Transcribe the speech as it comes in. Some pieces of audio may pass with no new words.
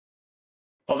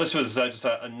Well, this was just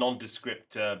a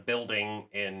nondescript building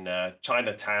in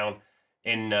Chinatown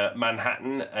in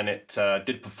Manhattan, and it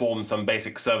did perform some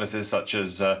basic services such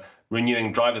as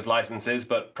renewing driver's licenses.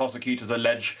 But prosecutors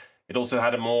allege it also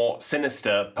had a more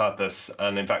sinister purpose.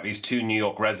 And in fact, these two New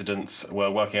York residents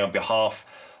were working on behalf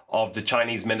of the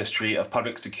Chinese Ministry of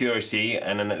Public Security.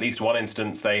 And in at least one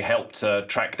instance, they helped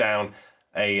track down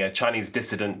a Chinese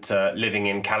dissident living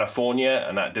in California.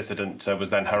 And that dissident was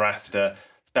then harassed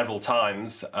several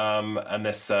times. And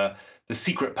the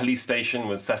secret police station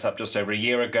was set up just over a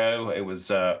year ago. It was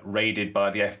raided by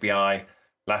the FBI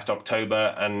last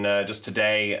October, and just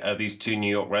today, these two New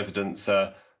York residents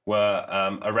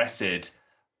were arrested.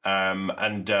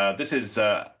 And this is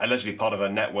allegedly part of a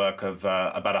network of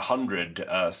about 100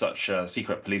 such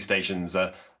secret police stations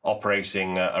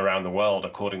operating around the world,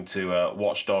 according to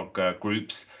watchdog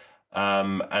groups.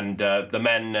 And the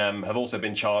men have also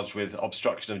been charged with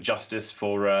obstruction of justice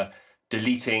for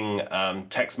deleting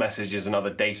text messages and other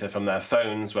data from their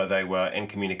phones where they were in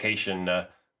communication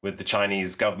with the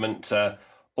Chinese government.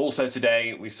 Also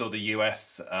today, we saw the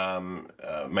US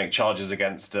make charges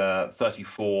against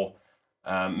 34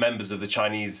 members of the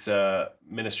Chinese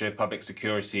Ministry of Public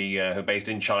Security who are based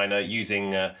in China,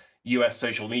 using US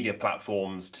social media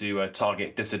platforms to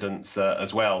target dissidents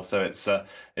as well. So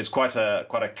it's quite a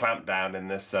clampdown in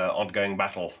this ongoing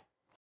battle.